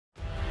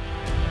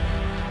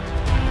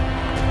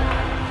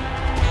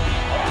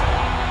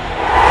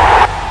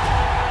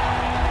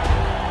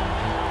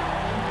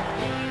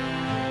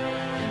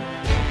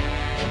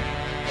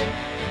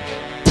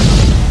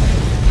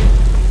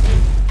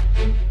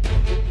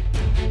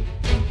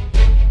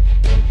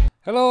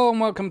Hello and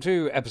welcome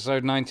to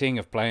episode 19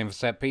 of Playing for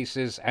Set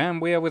Pieces,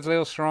 and we are with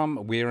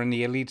Lillestrom. We're in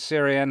the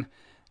Eliteserien,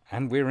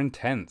 and we're in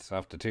 10th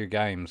after 2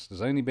 games. There's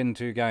only been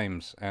 2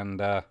 games, and,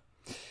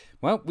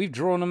 well, we've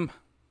drawn them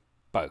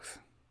both.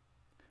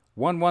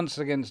 Won once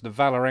against the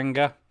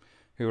Vålerenga,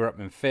 who were up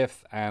in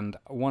 5th, and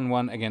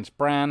 1-1 against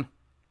Brann.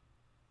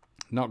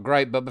 Not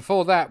great, but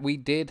before that, we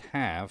did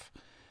have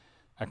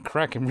a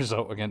cracking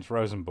result against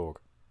Rosenborg.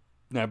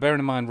 Now, bearing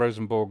in mind,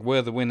 Rosenborg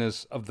were the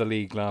winners of the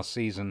league last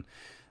season.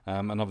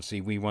 And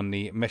obviously we won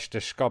the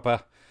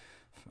Mesterskapet.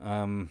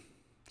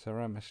 Is that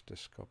right?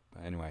 Mesterskapet?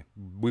 Anyway,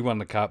 we won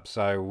the cup,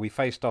 so we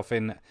faced off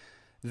in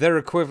their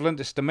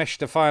equivalent. It's the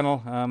Mester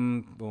final,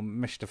 or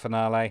Mester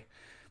Finale,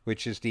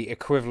 which is the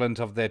equivalent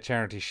of their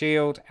Charity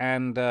Shield.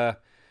 And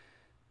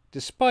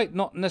despite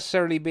not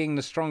necessarily being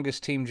the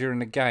strongest team during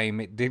the game,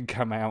 it did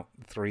come out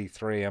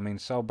 3-3. I mean,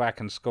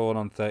 Solbakken scored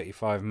on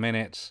 35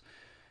 minutes.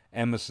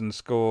 Emerson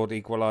scored,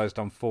 equalised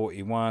on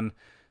 41.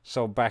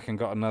 Solbakken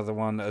got another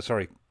one.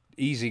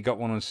 Easy got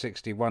one on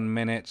 61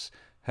 minutes.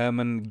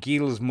 Herman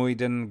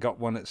Gielsmuiden got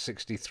one at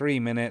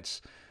 63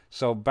 minutes.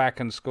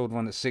 Solbakken scored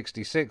one at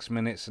 66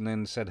 minutes, and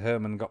then said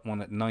Herman got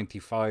one at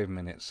 95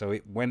 minutes. So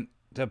it went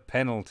to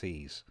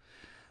penalties.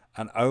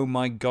 And oh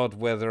my God,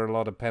 were there a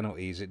lot of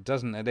penalties. It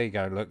doesn't, there you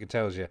go, look, it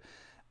tells you.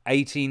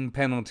 18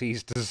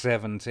 penalties to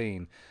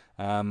 17.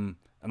 And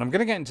I'm going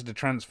to get into the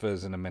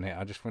transfers in a minute.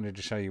 I just wanted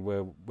to show you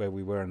where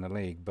we were in the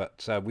league.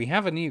 But we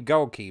have a new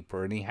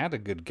goalkeeper, and he had a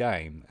good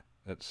game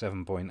at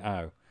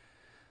 7.0.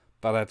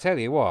 But I tell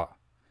you what,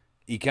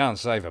 he can't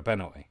save a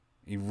penalty.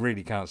 He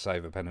really can't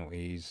save a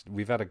penalty.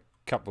 We've had a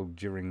couple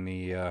during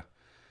the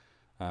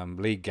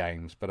league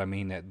games, but I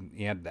mean,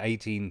 he had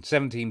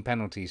 17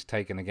 penalties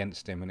taken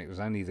against him, and it was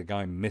only the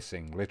guy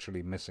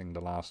literally missing the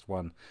last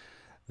one,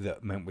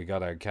 that meant we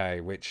got okay,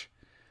 which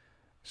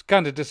is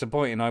kind of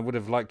disappointing. I would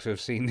have liked to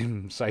have seen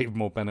him save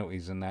more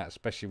penalties than that,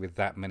 especially with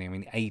that many. I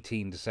mean,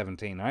 18 to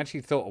 17. I actually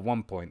thought at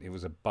one point it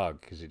was a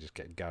bug, because it just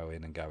kept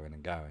going and going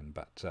and going,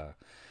 but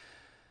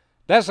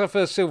that's our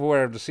first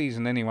silverware of the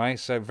season anyway,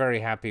 so very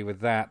happy with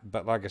that.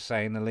 But like I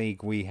say, in the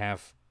league, we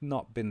have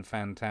not been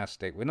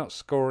fantastic. We're not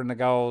scoring the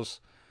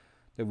goals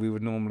that we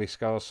would normally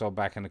score.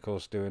 Solbakken, of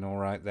course, doing all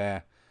right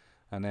there.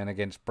 And then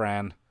against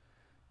Brann,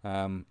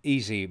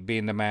 easy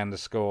being the man to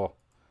score.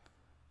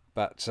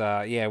 But,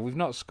 yeah, we've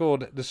not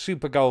scored the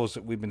super goals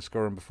that we've been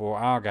scoring before.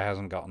 Arga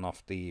hasn't gotten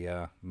off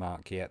the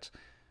mark yet.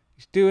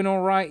 He's doing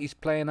all right. He's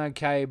playing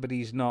okay, but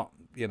he's not,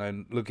 you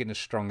know, looking as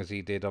strong as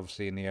he did,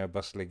 obviously, in the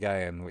OBOS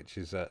Ligaen, which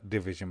is a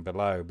division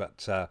below.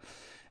 But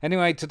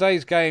anyway,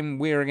 today's game,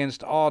 we're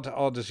against Odd.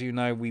 Odd, as you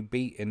know, we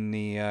beat in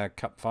the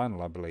cup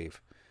final, I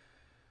believe,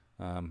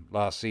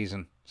 last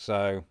season.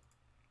 So,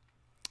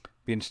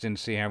 be interesting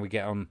to see how we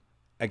get on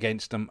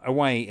against them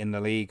away in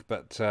the league.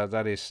 But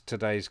that is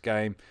today's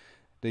game.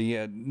 The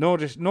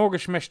Norges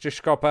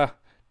Mesterskapet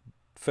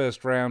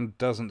first round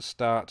doesn't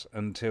start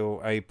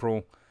until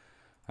April.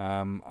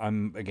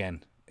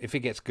 Again, if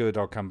it gets good,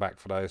 I'll come back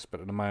for those. But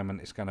at the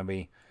moment, it's going to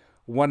be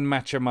 1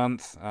 match a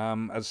month.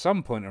 At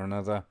some point or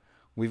another,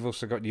 we've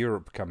also got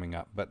Europe coming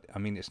up. But, I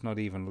mean, it's not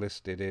even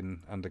listed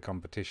under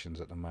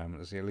competitions at the moment.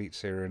 There's the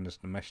Eliteserien, there's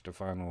the Mester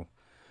final,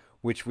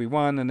 which we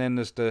won. And then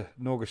there's the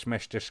Norges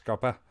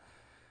Mesterskapet,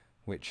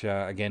 which,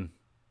 again,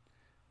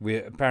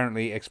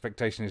 apparently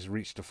expectation is to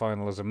reach the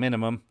final as a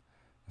minimum,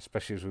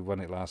 especially as we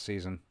won it last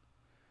season.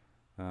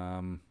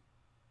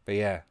 But,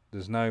 yeah,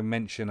 there's no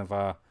mention of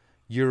our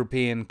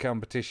European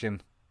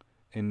competition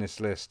in this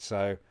list,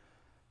 so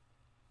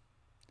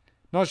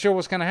not sure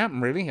what's going to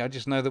happen, really. I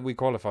just know that we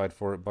qualified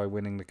for it by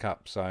winning the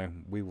cup, so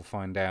we will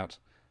find out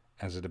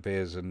as it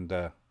appears, and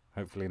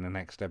hopefully in the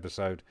next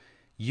episode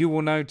you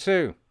will know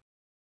too.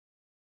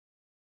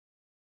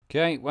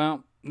 Okay,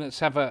 well,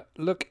 let's have a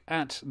look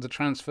at the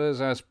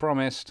transfers as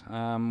promised.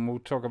 We'll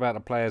talk about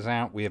the players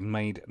out. We have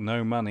made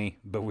no money,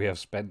 but we have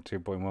spent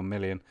 2.1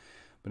 million.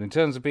 But in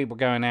terms of people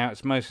going out,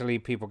 it's mostly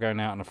people going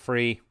out on a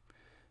free,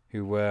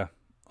 who were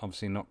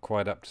obviously not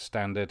quite up to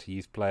standard,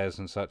 youth players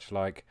and such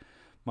like.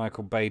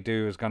 Michael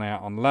Baydou has gone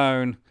out on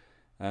loan,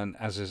 and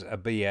as is a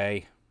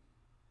BA.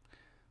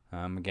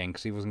 Again,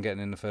 because he wasn't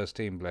getting in the first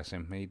team, bless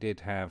him. He did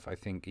have, I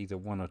think, either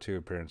 1 or 2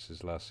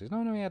 appearances last season.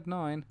 Oh, no, he had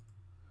 9.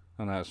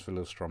 Oh, no, it was for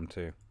Lillestrom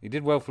too. He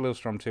did well for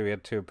Lillestrom too. He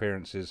had 2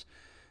 appearances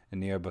in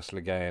the OBOS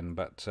Ligaen,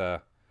 but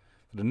for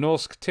the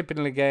Norsk Tipping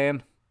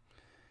Ligaen,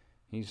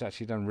 he's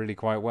actually done really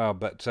quite well,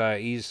 but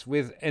he's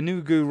with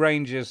Enugu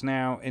Rangers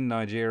now in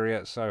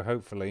Nigeria, so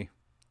hopefully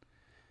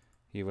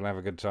he will have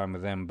a good time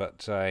with them.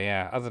 But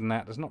yeah, other than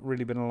that, there's not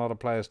really been a lot of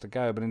players to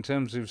go. But in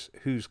terms of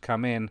who's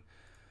come in,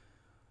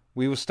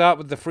 we will start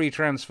with the free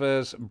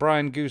transfers.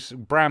 Bram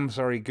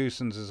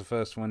Goossens is the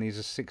first one. He's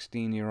a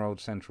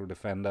 16-year-old central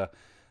defender.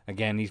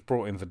 Again, he's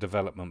brought in for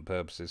development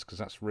purposes, because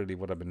that's really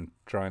what I've been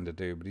trying to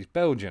do. But he's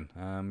Belgian.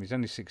 He's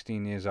only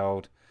 16 years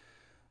old.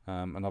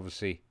 And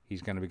obviously,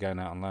 he's going to be going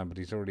out on loan, but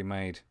he's already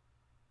made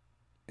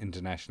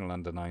international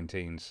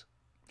under-19s.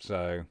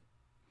 So,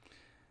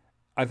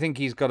 I think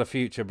he's got a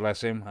future,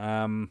 bless him.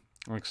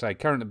 Like I say,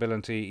 current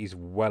ability, he's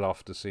well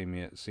off the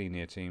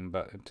senior team.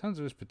 But in terms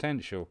of his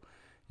potential,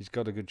 he's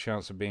got a good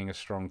chance of being a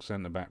strong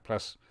centre-back.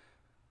 Plus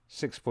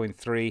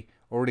 6.3,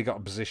 already got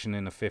a position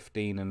in a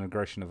 15 and an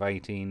aggression of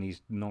 18.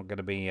 He's not going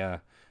to be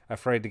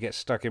afraid to get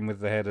stuck in with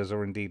the headers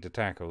or indeed the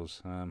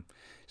tackles.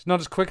 It's not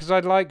as quick as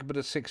I'd like, but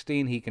at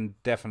 16 he can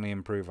definitely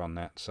improve on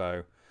that.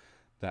 So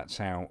that's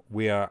how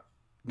we are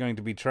going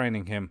to be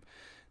training him.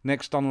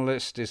 Next on the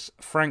list is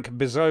Frank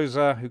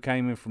Bizoza, who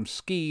came in from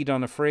Skeid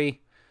on a free.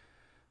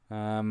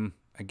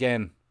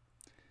 Again,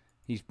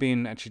 he's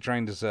been actually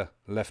trained as a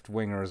left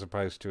winger as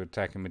opposed to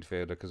attacking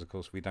midfielder, because of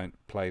course we don't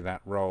play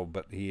that role,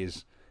 but he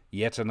is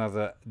yet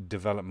another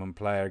development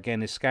player. Again,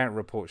 his scout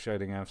report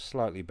showed him to have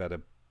slightly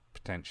better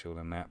potential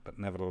than that, but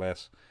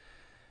nevertheless,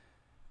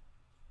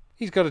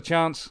 he's got a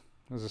chance,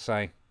 as I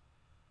say.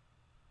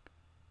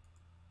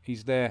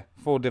 He's there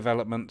for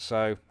development,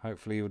 so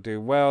hopefully he'll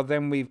do well.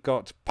 Then we've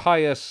got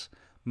Pius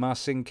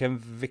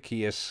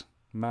Marcinkevicius.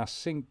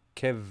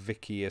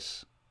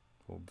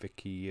 Or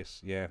Vicius,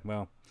 yeah,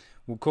 well,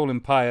 we'll call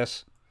him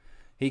Pius.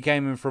 He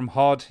came in from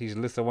Hod. He's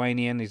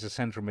Lithuanian. He's a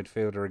central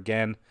midfielder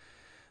again.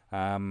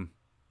 Add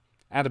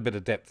a bit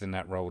of depth in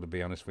that role, to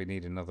be honest. We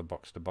need another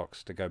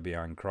box-to-box to go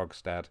behind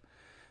Krogstad.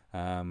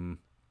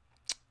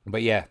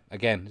 But yeah,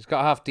 again, he's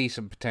got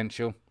half-decent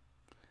potential.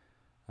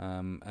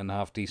 And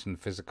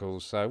half-decent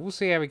physicals. So we'll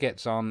see how he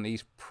gets on.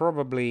 He's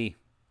probably,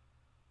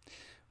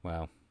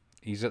 well,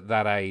 he's at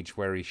that age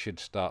where he should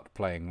start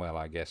playing well,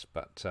 I guess.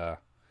 But,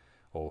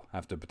 or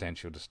have the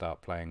potential to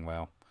start playing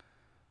well.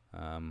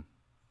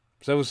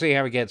 So we'll see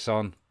how he gets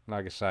on.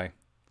 Like I say,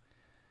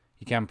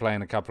 he can play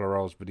in a couple of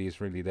roles, but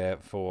he's really there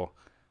for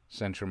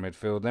central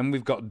midfield. Then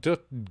we've got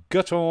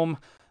Guttorm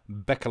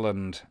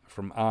Beckeland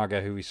from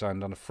Arga, who we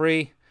signed on a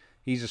free.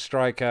 He's a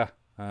striker.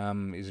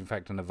 He's in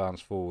fact an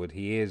advanced forward.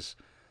 He is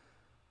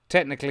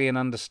technically an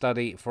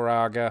understudy for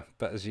Arga,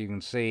 but as you can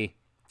see,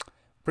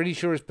 pretty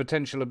sure his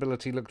potential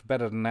ability looked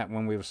better than that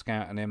when we were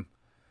scouting him.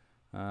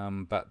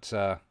 But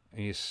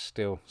he is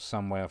still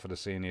some way off of the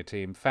senior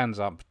team. Fans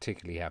aren't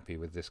particularly happy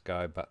with this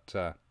guy, but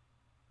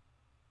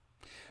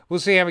we'll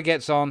see how he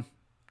gets on.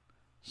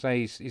 So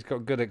he's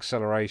got good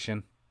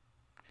acceleration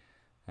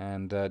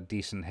and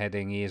decent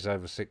heading. He is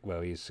over 6.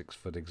 Well, he is 6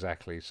 foot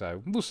exactly.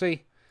 So we'll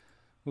see.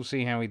 We'll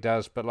see how he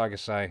does. But like I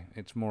say,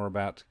 it's more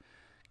about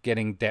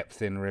getting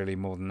depth in really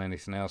more than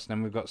anything else.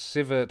 Then we've got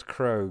Sivert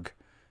Krog,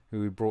 who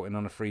we brought in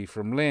on a free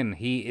from Lynn.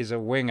 He is a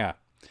winger.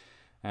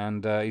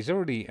 And he's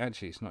already...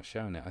 Actually, it's not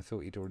showing it. I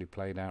thought he'd already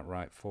played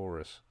outright for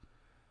us.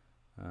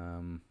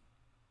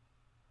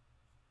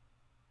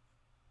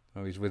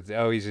 He's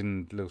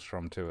in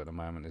Lillestrom too at the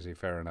moment, is he?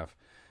 Fair enough.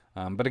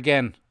 But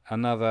again,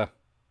 another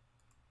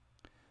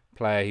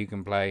player who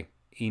can play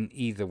in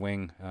either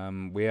wing.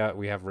 We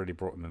have really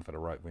brought him in for the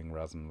right wing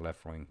rather than the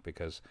left wing,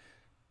 because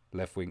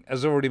left wing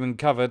has already been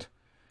covered.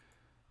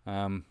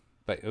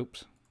 But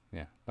oops,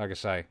 yeah, like I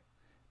say,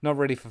 not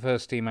ready for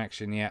first team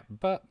action yet,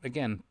 but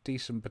again,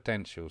 decent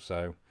potential.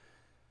 So,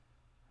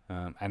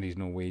 and he's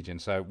Norwegian,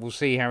 so we'll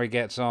see how he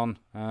gets on.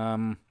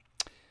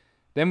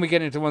 Then we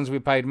get into ones we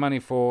paid money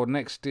for.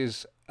 Next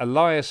is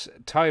Elias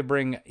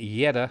Tybring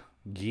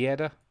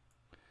Gjeda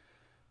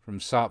from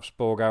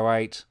Sarpsborg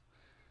 08.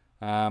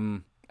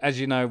 As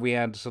you know, we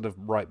had sort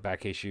of right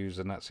back issues,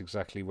 and that's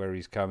exactly where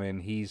he's come in.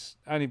 He's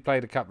only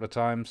played a couple of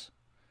times.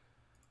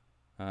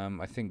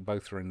 I think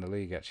both are in the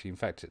league, actually. In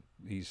fact, has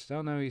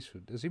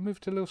he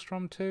moved to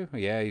Lillestrom too?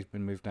 Yeah, he's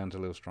been moved down to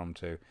Lillestrom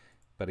too.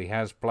 But he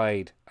has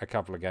played a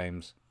couple of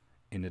games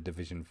in the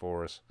division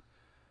for us.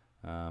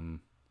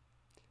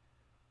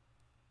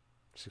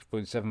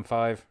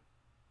 6.75.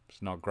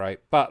 It's not great.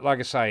 But like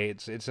I say,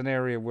 it's an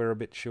area we're a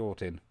bit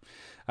short in.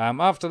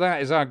 After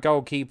that is our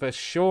goalkeeper,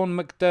 Sean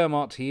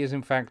McDermott. He is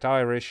in fact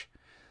Irish,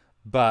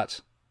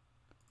 but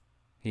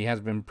he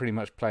has been pretty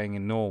much playing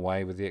in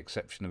Norway with the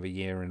exception of a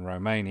year in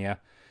Romania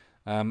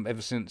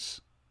ever since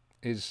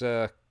his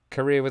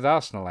career with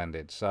Arsenal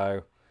ended.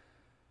 So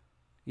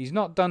he's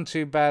not done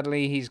too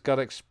badly. He's got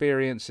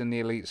experience in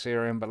the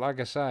Eliteserien, but like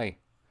I say,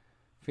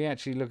 if you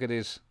actually look at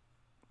his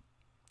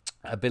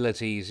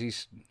abilities,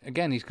 he's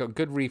got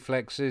good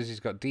reflexes, he's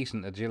got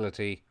decent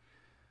agility,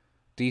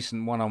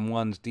 decent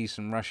one-on-ones,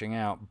 decent rushing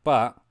out,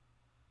 but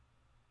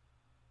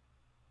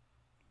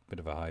bit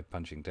of a high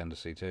punching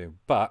tendency too,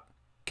 but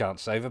can't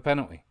save a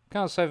penalty.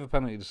 Can't save a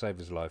penalty to save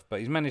his life, but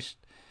he's managed,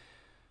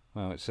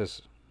 well, it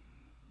says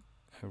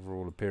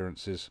overall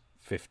appearances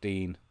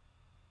 15.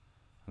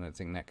 I don't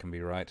think that can be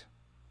right.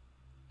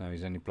 No,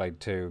 he's only played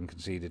 2 and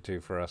conceded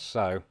 2 for us,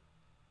 so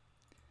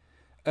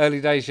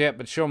early days yet,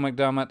 but Sean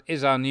McDermott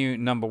is our new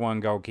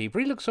 #1 goalkeeper.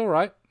 He looks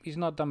alright. He's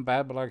not done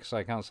bad, but like I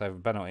say, can't save a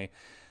penalty.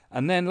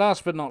 And then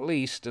last but not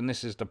least, and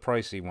this is the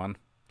pricey one,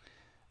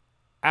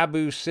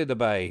 Abu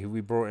Sidibe, who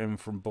we brought in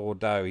from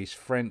Bordeaux. He's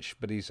French,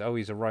 but he's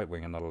a right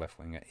winger, not a left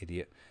winger,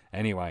 idiot.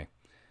 Anyway,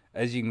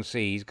 as you can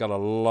see, he's got a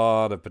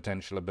lot of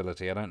potential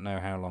ability. I don't know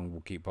how long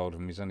we'll keep hold of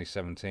him. He's only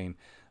 17.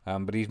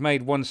 But he's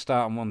made 1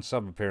 start and 1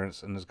 sub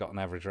appearance and has got an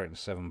average rating of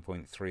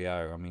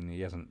 7.30. I mean,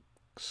 he hasn't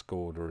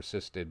scored or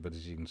assisted, but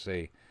as you can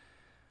see,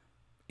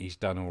 he's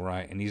done all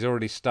right, and he's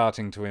already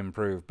starting to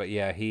improve. But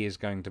yeah, he is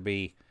going to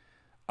be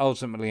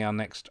ultimately our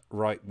next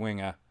right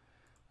winger.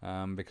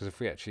 Because if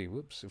we actually,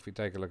 if we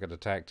take a look at the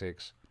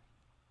tactics,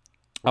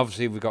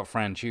 obviously we've got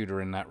Fran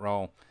Tudor in that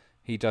role.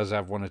 He does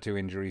have 1 or 2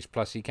 injuries,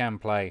 plus he can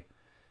play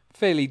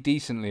fairly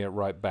decently at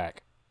right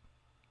back.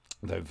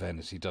 Though in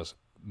fairness, he does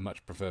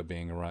much prefer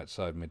being a right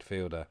side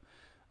midfielder.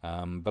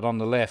 But on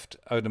the left,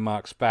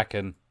 Odemark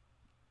Spaken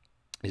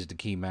is the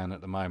key man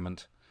at the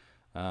moment.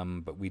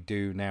 But we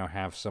do now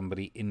have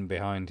somebody in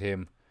behind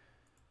him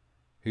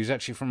who's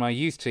actually from our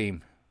youth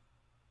team.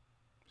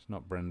 It's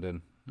not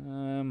Brendan.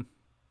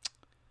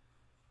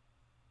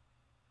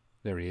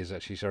 There he is,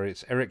 actually. Sorry,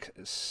 it's Eric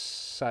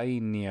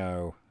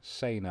Saino.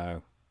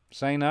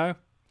 Are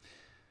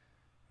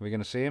we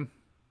going to see him?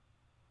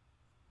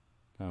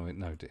 Oh,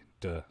 no,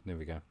 duh. There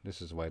we go.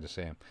 This is the way to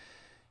see him.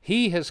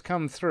 He has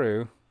come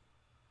through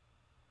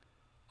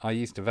our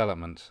youth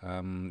development.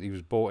 He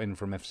was brought in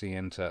from FC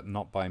Inter,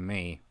 not by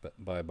me, but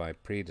by my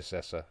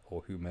predecessor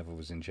or whomever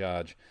was in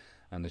charge,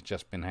 and has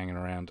just been hanging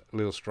around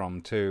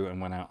Lillestrom too, and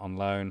went out on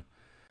loan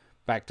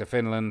back to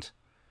Finland.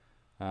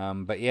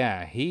 But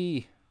yeah,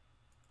 he's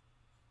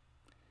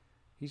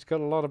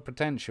got a lot of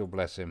potential,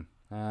 bless him.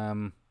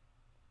 A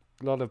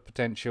lot of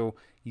potential.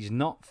 He's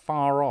not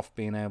far off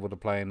being able to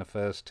play in the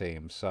first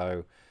team.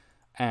 So,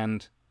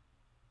 and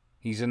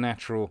he's a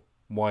natural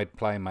wide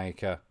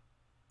playmaker,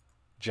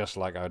 just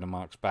like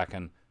Odemark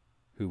Spaken,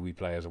 who we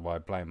play as a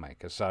wide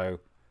playmaker.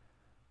 So,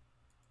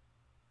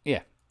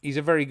 yeah, he's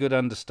a very good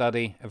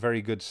understudy, a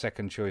very good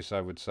second choice, I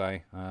would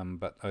say.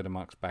 But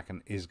Odemark Spaken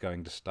is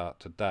going to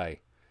start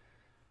today,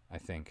 I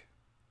think.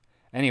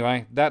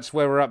 Anyway, that's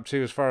where we're up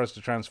to as far as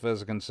the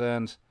transfers are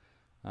concerned.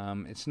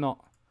 It's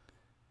not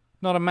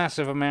a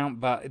massive amount,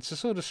 but it's the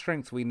sort of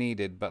strength we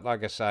needed. But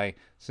like I say,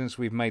 since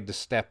we've made the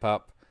step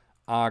up,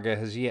 Arga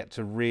has yet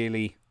to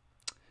really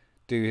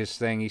do his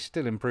thing. He's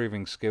still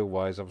improving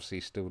skill-wise, obviously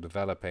still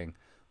developing,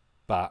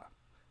 but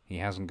he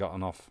hasn't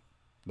gotten off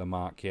the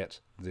mark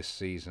yet this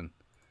season.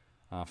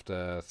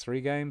 After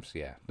 3 games?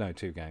 Yeah, no,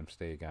 2 games.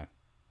 There you go.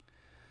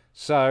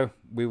 So,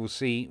 we will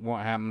see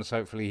what happens.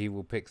 Hopefully he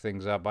will pick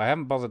things up. I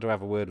haven't bothered to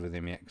have a word with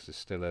him yet because it's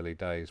still early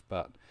days,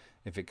 but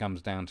if it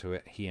comes down to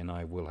it, he and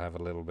I will have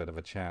a little bit of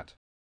a chat.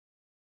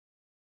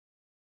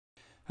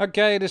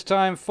 Okay, it is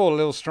time for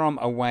Lillestrom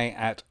away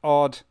at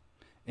Odd.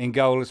 In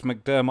goal, it's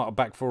McDermott, a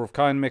back 4 of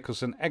Kine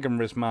Mikkelsen, Egan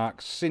Rismark,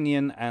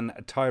 Sinyan and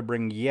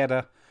Tybring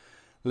Yedda.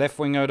 Left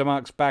wing,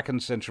 Odemark's back,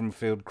 and central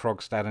midfield,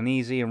 Krogstad and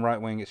Easy. And right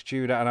wing, it's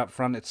Tudor, and up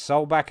front, it's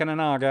Solbakken and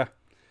Arga.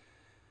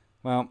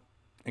 Well,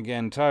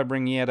 again,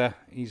 Tybring Yedda,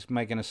 he's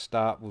making a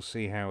start. We'll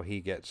see how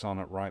he gets on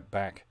at right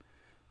back.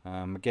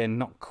 Again,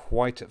 not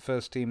quite at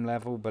first team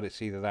level, but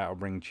it's either that or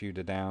bring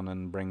Tudor down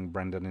and bring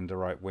Brendan into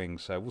right wing.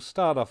 So we'll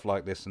start off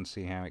like this and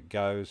see how it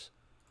goes.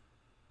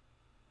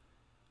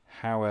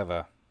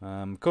 However,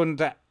 according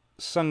to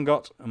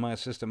Sungot, my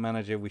assistant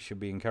manager, we should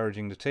be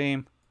encouraging the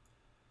team.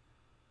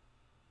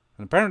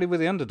 And apparently we're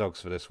the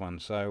underdogs for this one.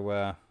 So,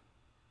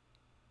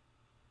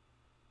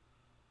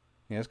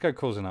 yeah, let's go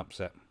cause an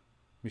upset.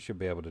 We should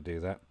be able to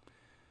do that.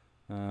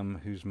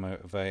 Who's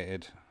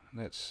motivated?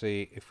 Let's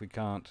see if we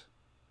can't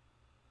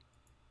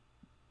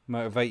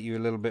motivate you a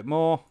little bit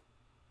more.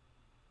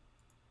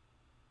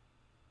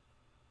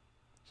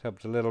 It's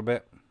helped a little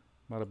bit.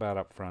 What about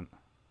up front?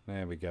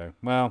 There we go.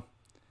 Well,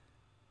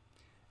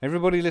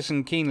 everybody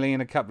listened keenly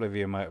and a couple of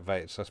you are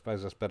motivated, so I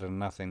suppose that's better than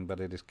nothing, but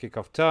it is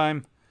kick-off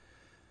time.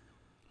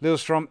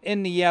 Lillestrom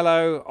in the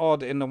yellow,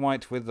 Odd in the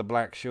white with the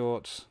black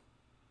shorts.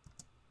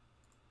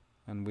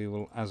 And we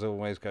will, as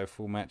always, go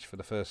full match for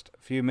the first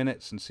few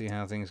minutes and see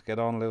how things get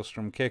on.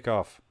 Lillestrom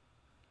kick-off.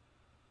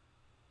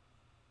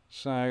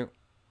 So,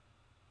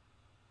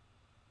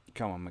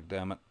 come on,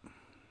 McDermott.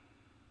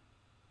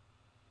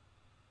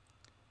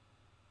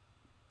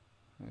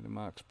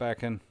 Odemark's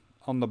Spaken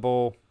on the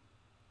ball.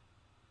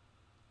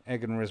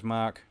 Egan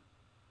Rismark,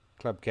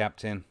 club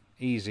captain.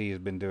 Easy has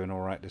been doing all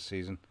right this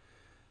season.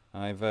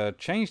 I've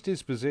changed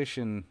his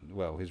position,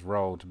 well, his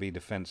role to be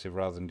defensive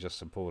rather than just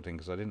supporting,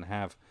 because I didn't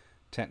have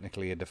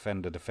technically a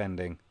defender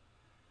defending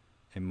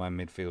in my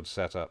midfield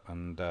setup,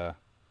 and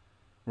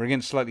we're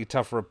against slightly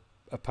tougher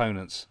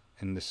opponents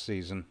in this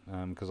season,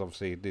 because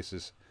obviously this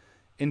is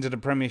into the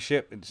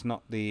Premiership. It's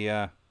not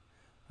the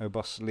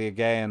OBOS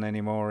Ligaen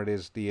anymore, it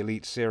is the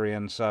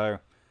Eliteserien, so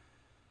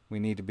we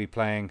need to be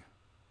playing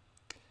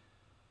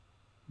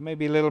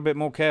maybe a little bit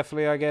more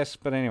carefully, I guess,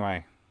 but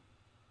anyway.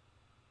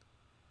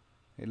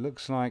 It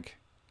looks like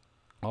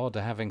Odd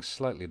are having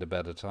slightly the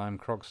better time.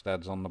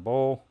 Krogstad's on the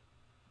ball.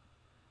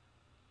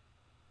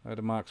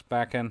 Odemark's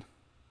Spaken.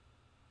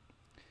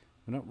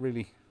 We're not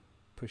really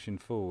pushing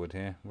forward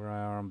here. We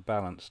are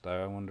unbalanced,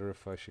 though. I wonder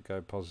if I should go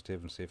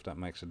positive and see if that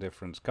makes a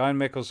difference. Kine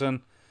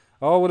Mikkelsen.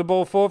 Oh, with a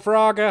ball forward for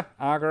Arga.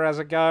 Arga has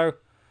a go.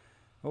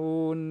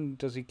 Oh, and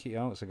does he keep...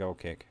 Oh, it's a goal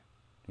kick.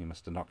 He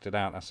must have knocked it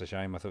out. That's a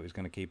shame. I thought he was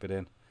going to keep it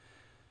in.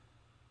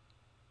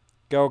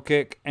 Goal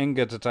kick.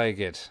 Enger to take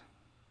it.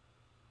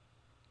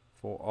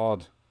 For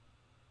Odd.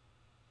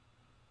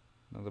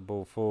 Another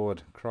ball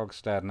forward.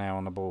 Krogstad now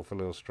on the ball for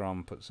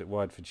Lillestrom. Puts it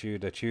wide for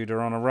Tudor. Tudor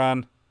on a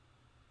run.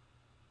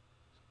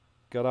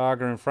 got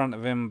Arga in front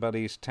of him, but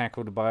he's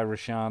tackled by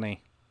Rashani.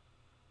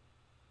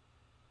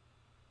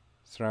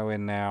 Throw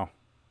in now.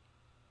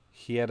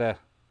 Hieda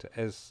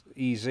to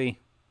Easy.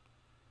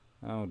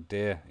 Oh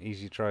dear,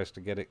 Easy tries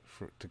to get it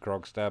to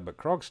Krogstad, but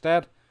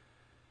Krogstad,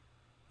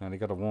 and he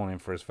got a warning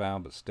for his foul,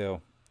 but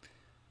still.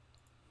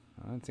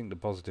 I don't think the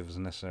positive has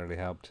necessarily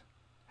helped.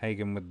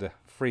 Hagen with the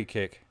free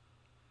kick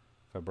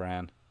for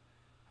Bran.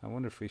 I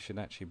wonder if we should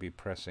actually be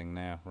pressing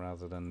now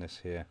rather than this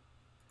here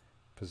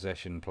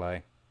possession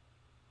play.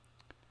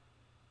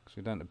 Because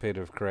we don't appear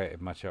to have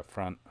created much up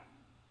front.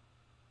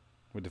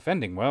 We're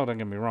defending well, don't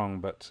get me wrong,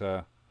 but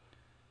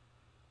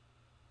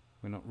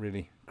we're not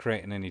really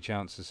creating any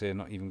chances here,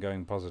 not even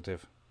going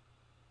positive.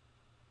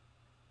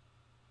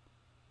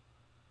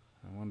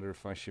 I wonder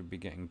if I should be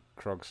getting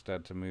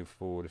Krogstad to move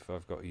forward if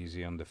I've got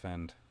Easy on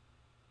defend.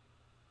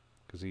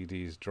 Because ED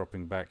is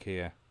dropping back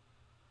here.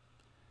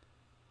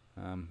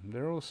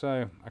 They're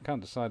also, I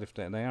can't decide if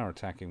they are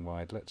attacking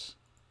wide. Let's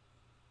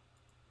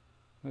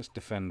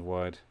defend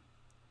wide.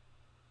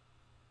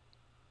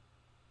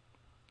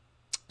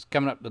 It's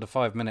coming up to the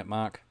 5-minute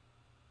mark.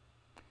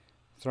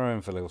 Throw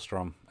in for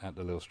Lillestrom at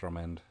the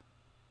Lillestrom end.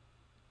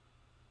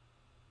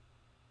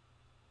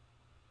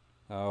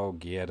 Oh,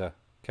 Gieda.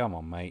 Come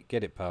on, mate.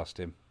 Get it past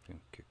him.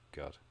 Good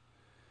God.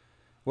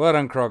 Well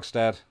done,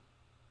 Krogstad.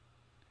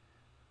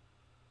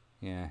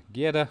 Yeah,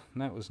 Gieda,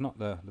 that was not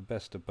the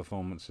best of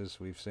performances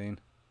we've seen.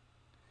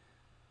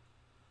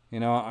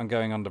 You know what? I'm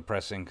going under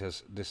pressing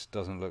because this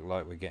doesn't look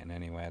like we're getting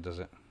anywhere, does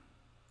it?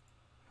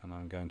 And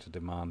I'm going to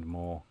demand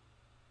more.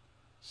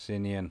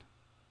 Sinian.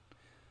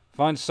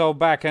 Finds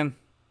Solbakken.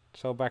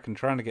 Solbakken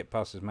trying to get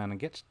past his man and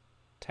gets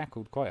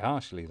tackled quite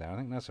harshly there. I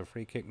think that's a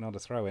free kick, not a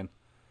throw-in.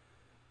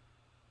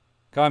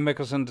 Kai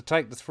Mikkelsen to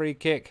take the free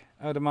kick.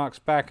 Odemark's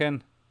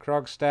Bakken.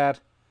 Krogstad.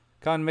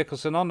 Kai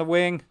Mikkelsen on the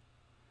wing.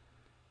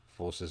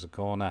 Forces a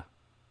corner.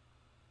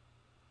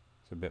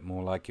 It's a bit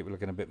more like it. We're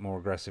looking a bit more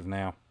aggressive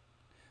now.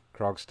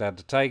 Krogstad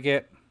to take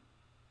it.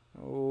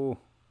 Oh.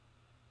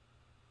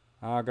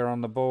 Arga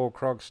on the ball.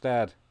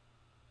 Krogstad.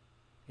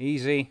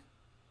 Easy.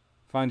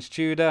 Finds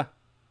Tudor.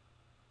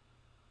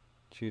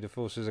 Tudor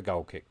forces a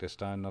goal kick this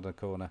time, not a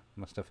corner.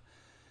 Must have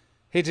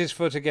hit his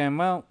foot again.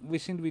 Well, we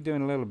seem to be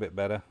doing a little bit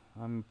better.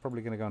 I'm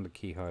probably going to go on to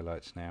key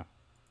highlights now.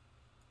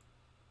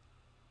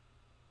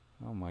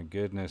 Oh my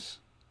goodness.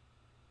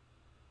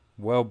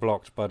 Well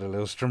blocked by the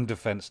Lillestrom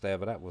defence there,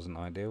 but that wasn't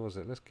ideal, was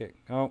it? Let's kick.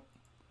 Oh,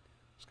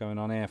 what's going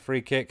on here?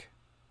 Free kick.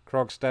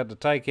 Krogstad to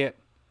take it.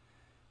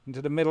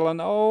 Into the middle and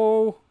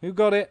oh, who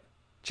got it?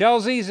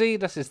 Charles Easy.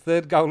 That's his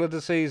 3rd goal of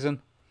the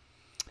season.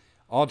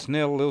 Odds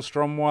 0,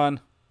 Lillestrom 1.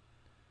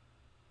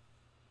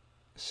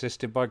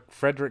 Assisted by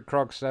Frederick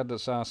Krogstad.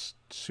 That's our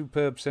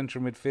superb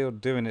central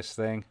midfield doing its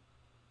thing.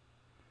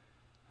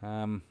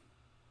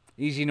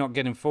 Easy not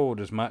getting forward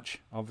as much,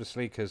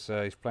 obviously, because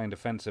he's playing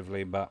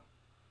defensively, but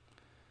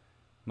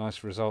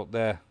nice result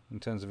there in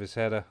terms of his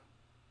header.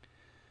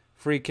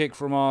 Free kick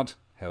from Odd,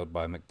 held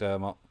by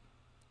McDermott.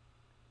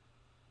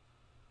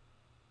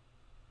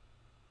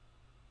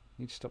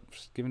 Need to stop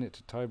giving it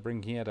to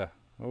Tybring Hieda.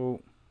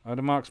 Oh,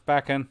 Odemark's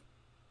Bakken.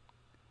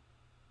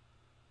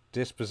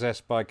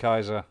 Dispossessed by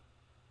Kaiser.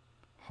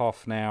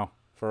 Hoff now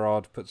for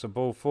Odd. Puts a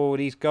ball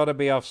forward. He's got to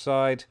be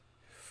offside.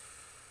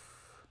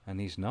 And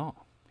he's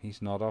not.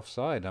 He's not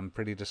offside. I'm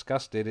pretty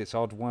disgusted. It's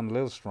Odd 1,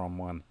 Lillestrom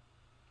 1.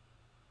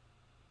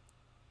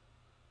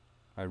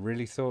 I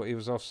really thought he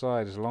was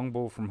offside. It's a long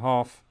ball from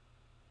Hoff.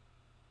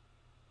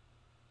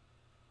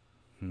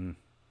 I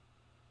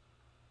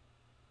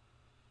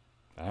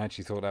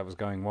actually thought that was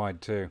going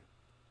wide too.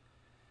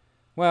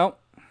 Well,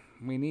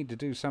 we need to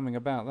do something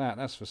about that,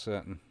 that's for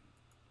certain.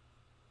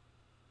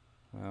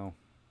 Well,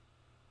 I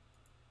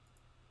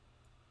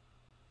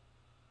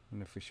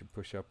wonder if we should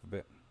push up a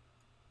bit.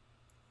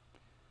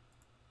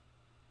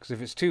 Because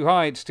if it's too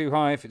high, it's too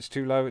high. If it's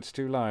too low, it's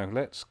too low.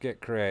 Let's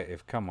get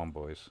creative. Come on,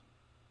 boys.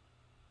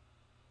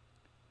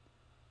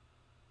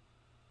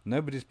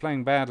 Nobody's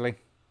playing badly.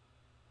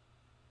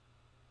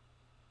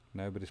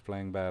 Nobody's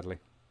playing badly.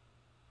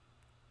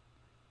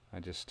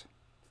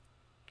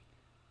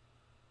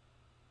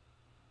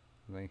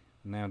 They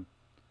now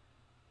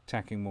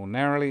attacking more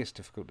narrowly. It's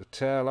difficult to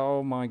tell.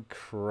 Oh my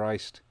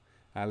Christ.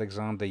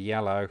 Alexander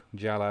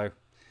Jallo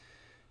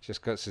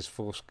just got his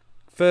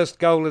first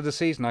goal of the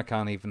season. I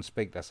can't even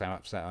speak. That's how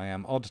upset I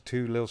am. Odd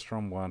 2,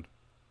 Lillestrom 1.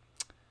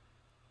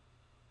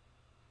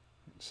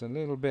 It's a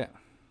little bit...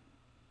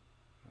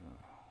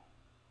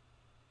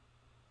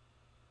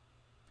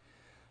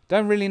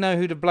 Don't really know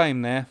who to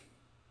blame there.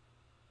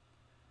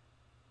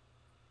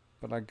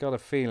 But I got a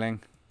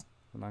feeling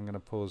that I'm going to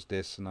pause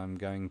this and I'm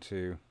going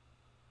to...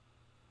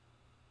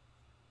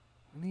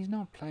 And he's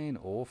not playing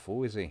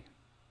awful, is he?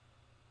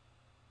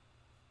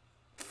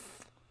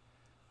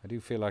 I do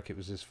feel like it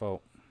was his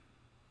fault.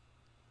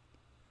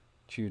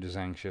 Tudor's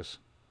anxious.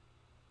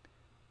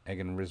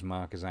 Egan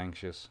Rismark is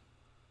anxious.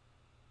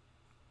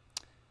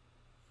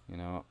 You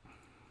know what?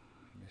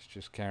 Let's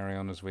just carry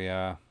on as we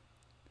are.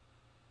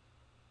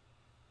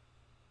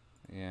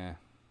 Yeah.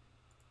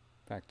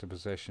 Back to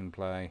possession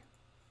play.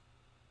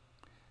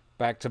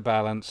 Back to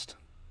balanced.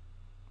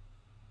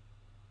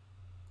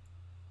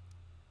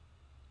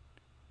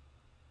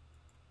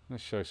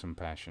 Let's show some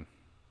passion.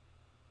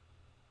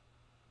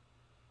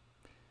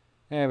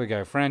 There we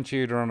go. Fran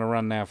Tudor on a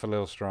run now for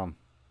Lillestrom.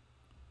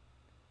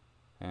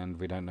 And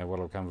we don't know what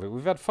will come of it.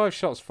 We've had 5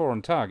 shots, 4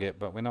 on target,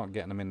 but we're not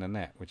getting them in the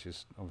net, which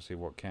is obviously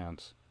what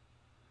counts.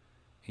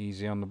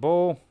 Easy on the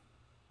ball.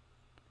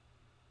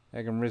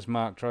 Egan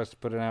Rismark tries to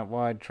put it out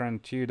wide. Fran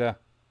Tudor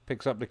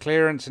picks up the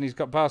clearance, and he's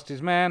got past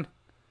his man.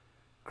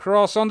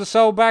 Cross on to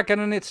Solbakken,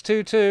 and it's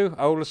 2-2.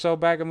 Ola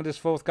Solbakken with his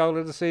 4th goal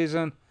of the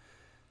season.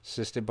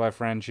 Assisted by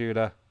Fran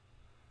Tudor.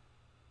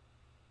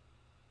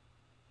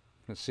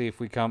 Let's see if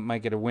we can't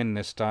make it a win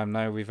this time.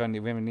 No, we've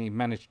only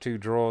managed 2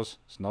 draws.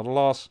 It's not a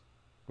loss.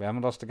 We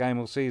haven't lost a game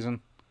all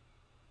season.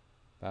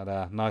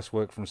 But nice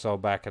work from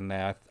Solbakken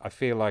there. I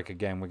feel like,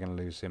 again, we're going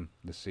to lose him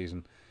this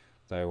season.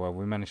 Though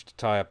we managed to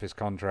tie up his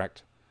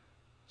contract.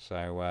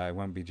 So it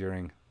won't be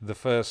during the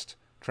first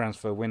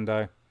transfer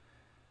window.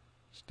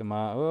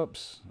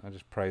 Oops, I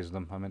just praised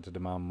them. I meant to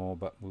demand more,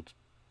 but we'll...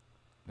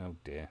 Oh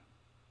dear.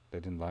 They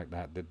didn't like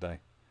that, did they?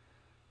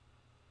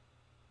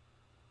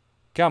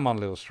 Come on,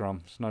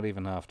 Lillestrom. It's not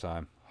even half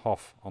time.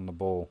 Hoff on the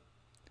ball.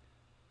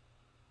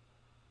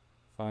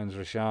 Finds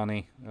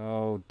Rashani.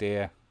 Oh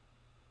dear.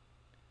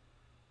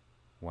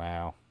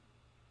 Wow.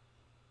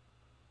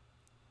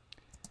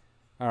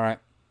 Alright.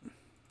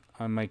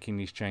 I'm making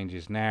these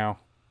changes now.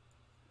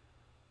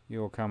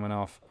 You're coming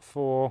off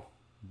for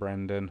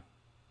Brendan.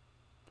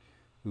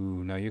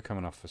 Ooh, no, you're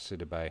coming off for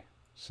Sidibe.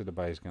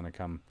 Sidibe is going to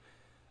come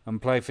and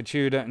play for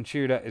Tudor, and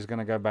Tudor is going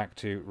to go back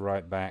to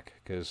right back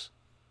because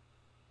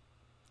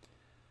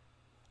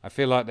I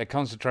feel like they're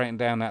concentrating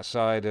down that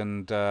side,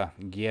 and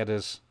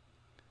Gueda's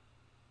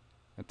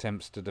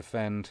attempts to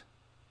defend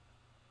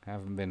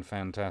haven't been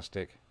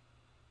fantastic.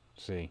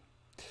 Let's see.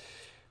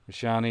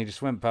 Rashani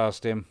just went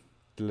past him,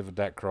 delivered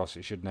that cross.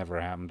 It should never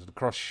have happened. The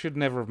cross should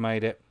never have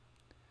made it.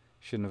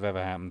 Shouldn't have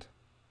ever happened.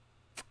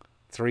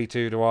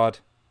 3-2 to Odd.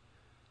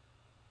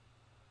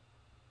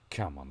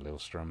 Come on,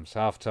 Lillestrom. It's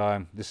half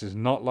time. This is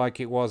not like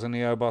it was in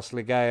the OBOS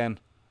Ligaen.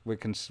 We're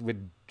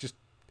just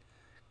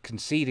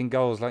conceding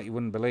goals like you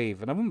wouldn't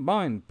believe. And I wouldn't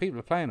mind. People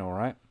are playing all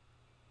right.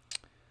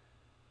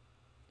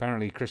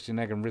 Apparently, Christian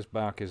Egan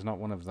Risbach is not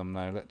one of them,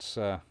 though. Let's,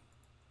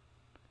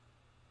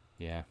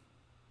 yeah.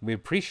 We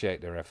appreciate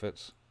their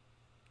efforts,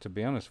 to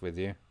be honest with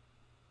you.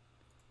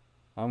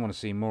 I want to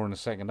see more in the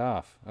second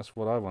half. That's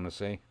what I want to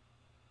see.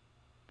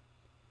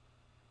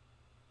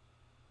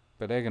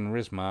 But Egan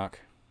Rismark,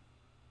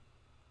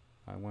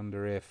 I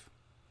wonder if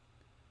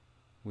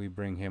we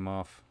bring him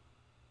off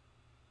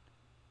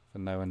for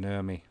Noah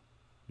Nurmi.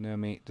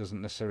 Nurmi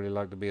doesn't necessarily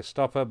like to be a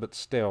stopper, but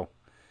still,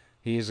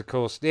 he is, of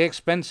course, the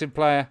expensive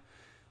player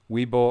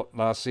we bought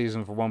last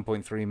season for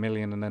 1.3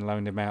 million and then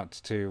loaned him out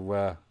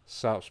to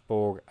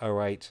Sarpsborg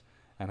 08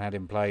 and had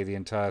him play the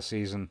entire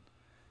season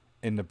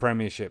in the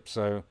Premiership.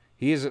 So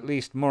he is at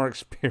least more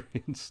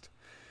experienced.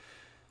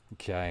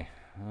 Okay,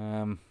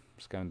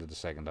 let's go into the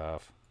second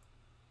half.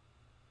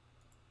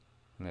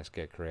 Let's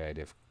get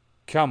creative.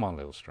 Come on,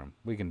 Lillestrom.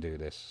 We can do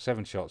this.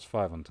 7 shots,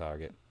 5 on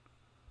target.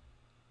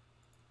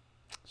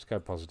 Let's go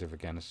positive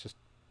again. Let's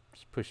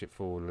push it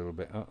forward a little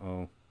bit.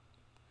 Uh-oh.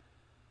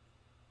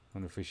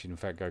 Wonder if we should in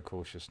fact go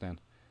cautious then.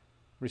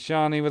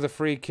 Rashani with a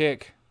free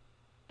kick.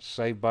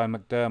 Saved by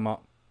McDermott.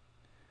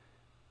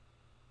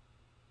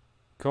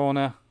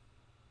 Corner.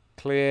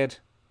 Cleared.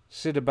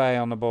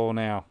 Sidibe on the ball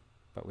now.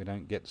 But we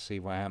don't get to see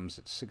what happens.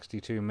 It's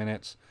 62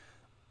 minutes.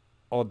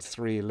 Odd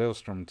 3,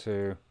 Lillestrom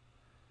 2.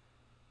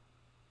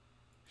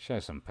 Show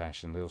some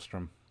passion,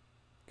 Lillestrom.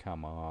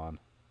 Come on.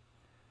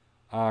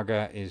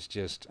 Arga is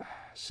just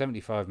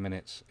 75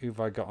 minutes. Who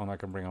have I got on I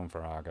can bring on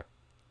for Arga?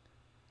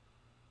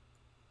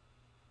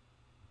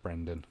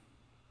 Brendan.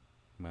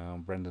 Well,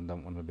 Brendan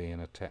don't want to be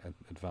an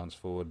advanced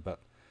forward, but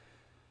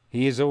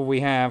he is all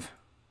we have.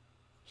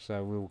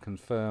 So we will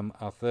confirm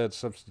our 3rd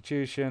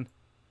substitution.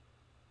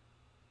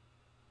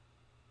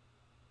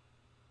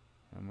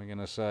 And we're going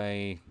to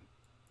say,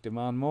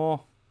 demand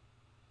more.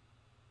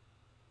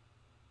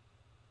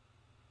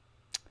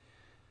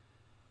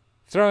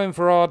 Throw in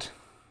for Odd.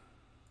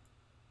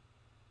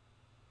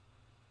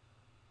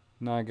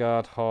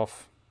 Nygaard,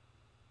 Hoff.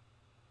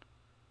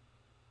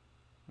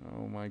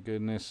 Oh my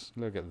goodness,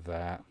 look at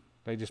that.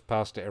 They just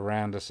passed it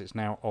around us. It's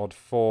now Odd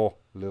 4,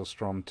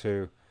 Lillestrom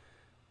 2.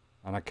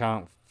 And I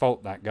can't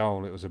fault that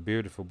goal. It was a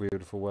beautiful,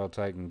 beautiful, well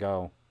taken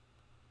goal.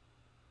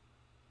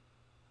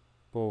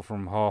 Ball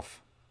from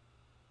Hoff.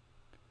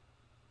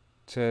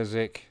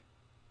 Terzic.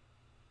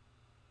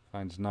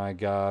 Finds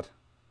Nygaard.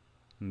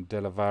 And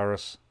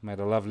Delavaris made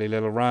a lovely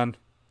little run.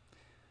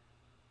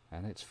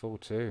 And it's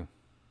 4-2.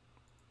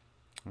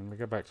 And we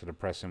go back to the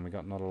pressing. We've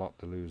got not a lot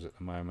to lose at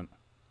the moment.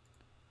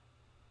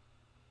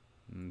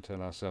 And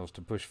tell ourselves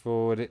to push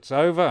forward. It's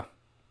over.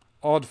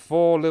 Odd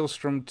 4,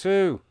 Lillestrom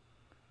 2.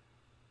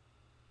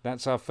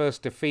 That's our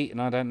first defeat in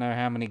I don't know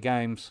how many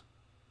games.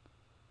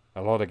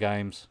 A lot of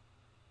games.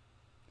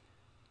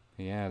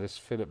 Yeah, this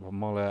Philip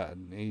Moller,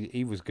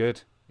 he was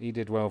good. He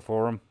did well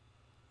for him.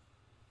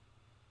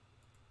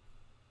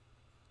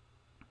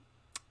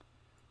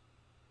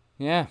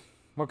 yeah,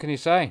 what can you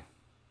say?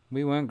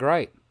 We weren't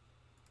great.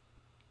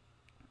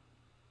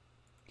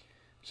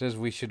 Says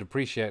we should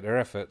appreciate their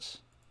efforts.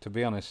 To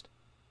be honest,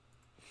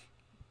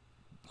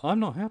 I'm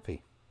not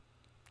happy.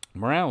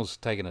 Morale's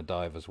taken a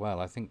dive as well.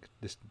 I think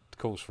this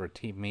calls for a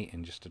team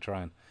meeting just to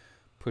try and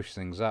push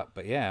things up.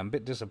 But yeah, I'm a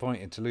bit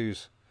disappointed to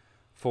lose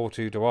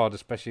 4-2 to Odd,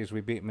 especially as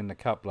we beat them in the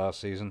Cup last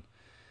season.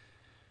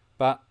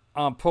 But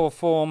our poor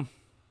form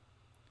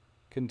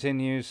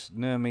continues.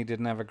 Nurmi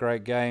didn't have a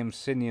great game.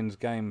 Sinyan's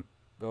game,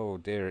 oh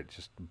dear, it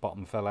just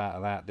bottom fell out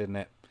of that, didn't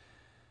it?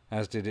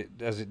 As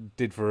it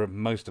did for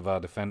most of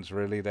our defence,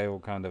 really. They all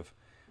kind of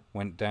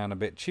went down a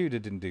bit. Tudor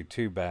didn't do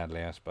too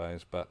badly, I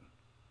suppose, but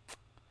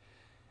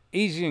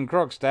Easy and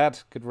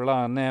Krogstad could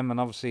rely on them, and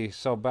obviously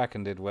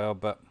Solbakken did well,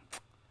 but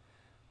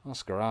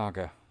Oscar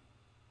Aga,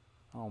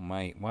 oh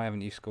mate, why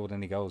haven't you scored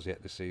any goals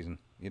yet this season?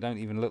 You don't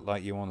even look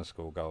like you want to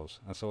score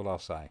goals. That's all I'll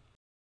say.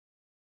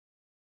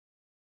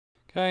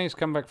 Okay, let's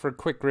come back for a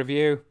quick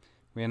review.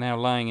 We are now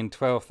lying in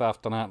 12th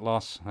after that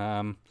loss.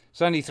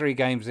 It's only 3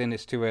 games in,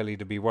 it's too early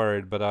to be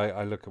worried, but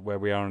I look at where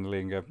we are in the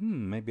league and go,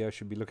 maybe I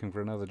should be looking for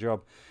another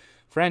job.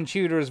 Fran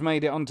Tudor has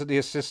made it onto the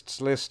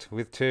assists list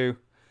with 2.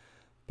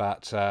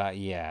 But,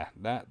 yeah,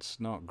 that's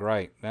not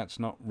great. That's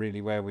not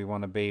really where we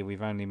want to be.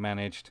 We've only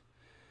managed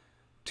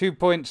 2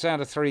 points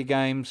out of 3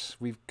 games.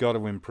 We've got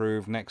to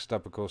improve. Next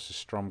up, of course, is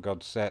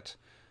Stromgodset.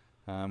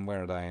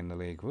 Where are they in the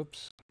league?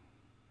 Whoops.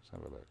 Let's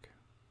have a look.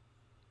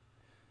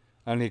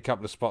 Only a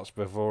couple of spots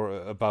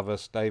above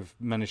us. They've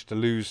managed to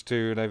lose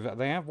 2.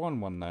 They have won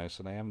 1 though,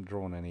 so they haven't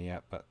drawn any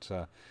yet. But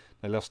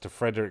they lost to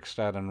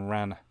Fredrikstad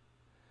and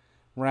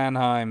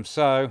Ranheim.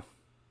 So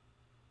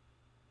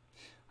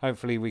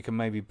hopefully we can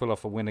maybe pull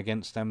off a win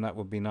against them. That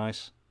would be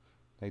nice.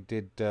 They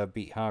did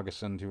beat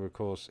Hargesund, who of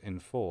course in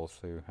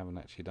 4th, who haven't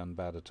actually done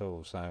bad at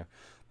all. So,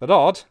 but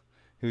Odd,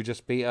 who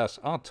just beat us,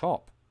 are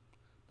top.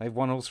 They've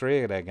won all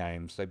 3 of their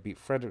games. They beat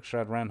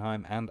Fredrikstad,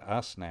 Ranheim, and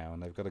us now,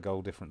 and they've got a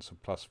goal difference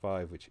of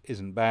 +5, which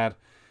isn't bad.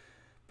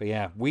 But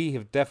yeah, we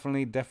have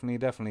definitely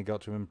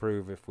got to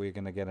improve if we're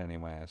going to get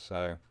anywhere.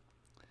 So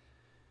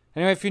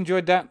anyway, if you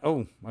enjoyed that,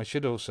 oh, I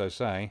should also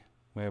say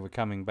where we're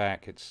coming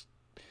back.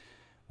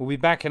 We'll be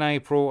back in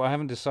April. I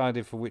haven't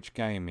decided for which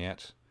game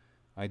yet.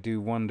 I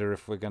do wonder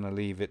if we're going to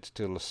leave it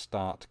till the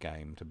start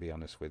game, to be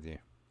honest with you.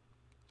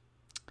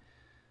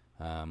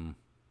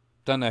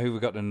 Don't know who we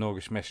got in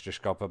Norges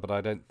Mesterskapet, but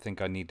I don't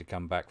think I need to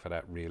come back for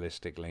that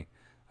realistically.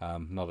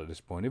 Not at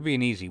this point. It'd be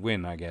an easy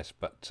win, I guess,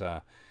 but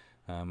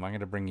I'm going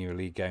to bring you a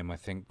league game, I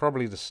think.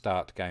 Probably the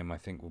start game, I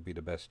think, will be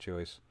the best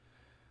choice.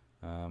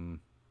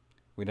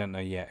 We don't know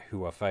yet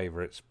who are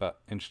favourites,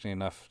 but interestingly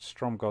enough,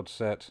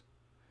 Stromgodset,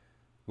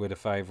 we're the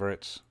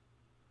favourites.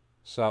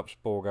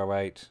 Sarpsborg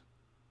 08,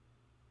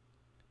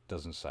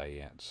 doesn't say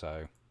yet,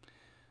 so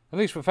at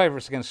least we're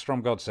favourites against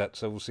Stromgodset,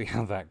 so we'll see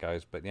how that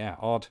goes. But yeah,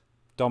 Odd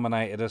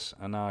dominated us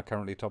and are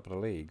currently top of the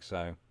league,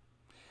 so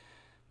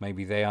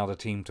maybe they are the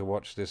team to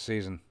watch this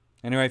season.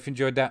 Anyway, if you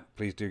enjoyed that,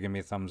 please do give me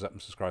a thumbs up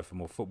and subscribe for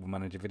more Football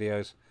Manager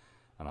videos,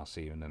 and I'll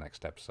see you in the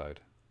next episode.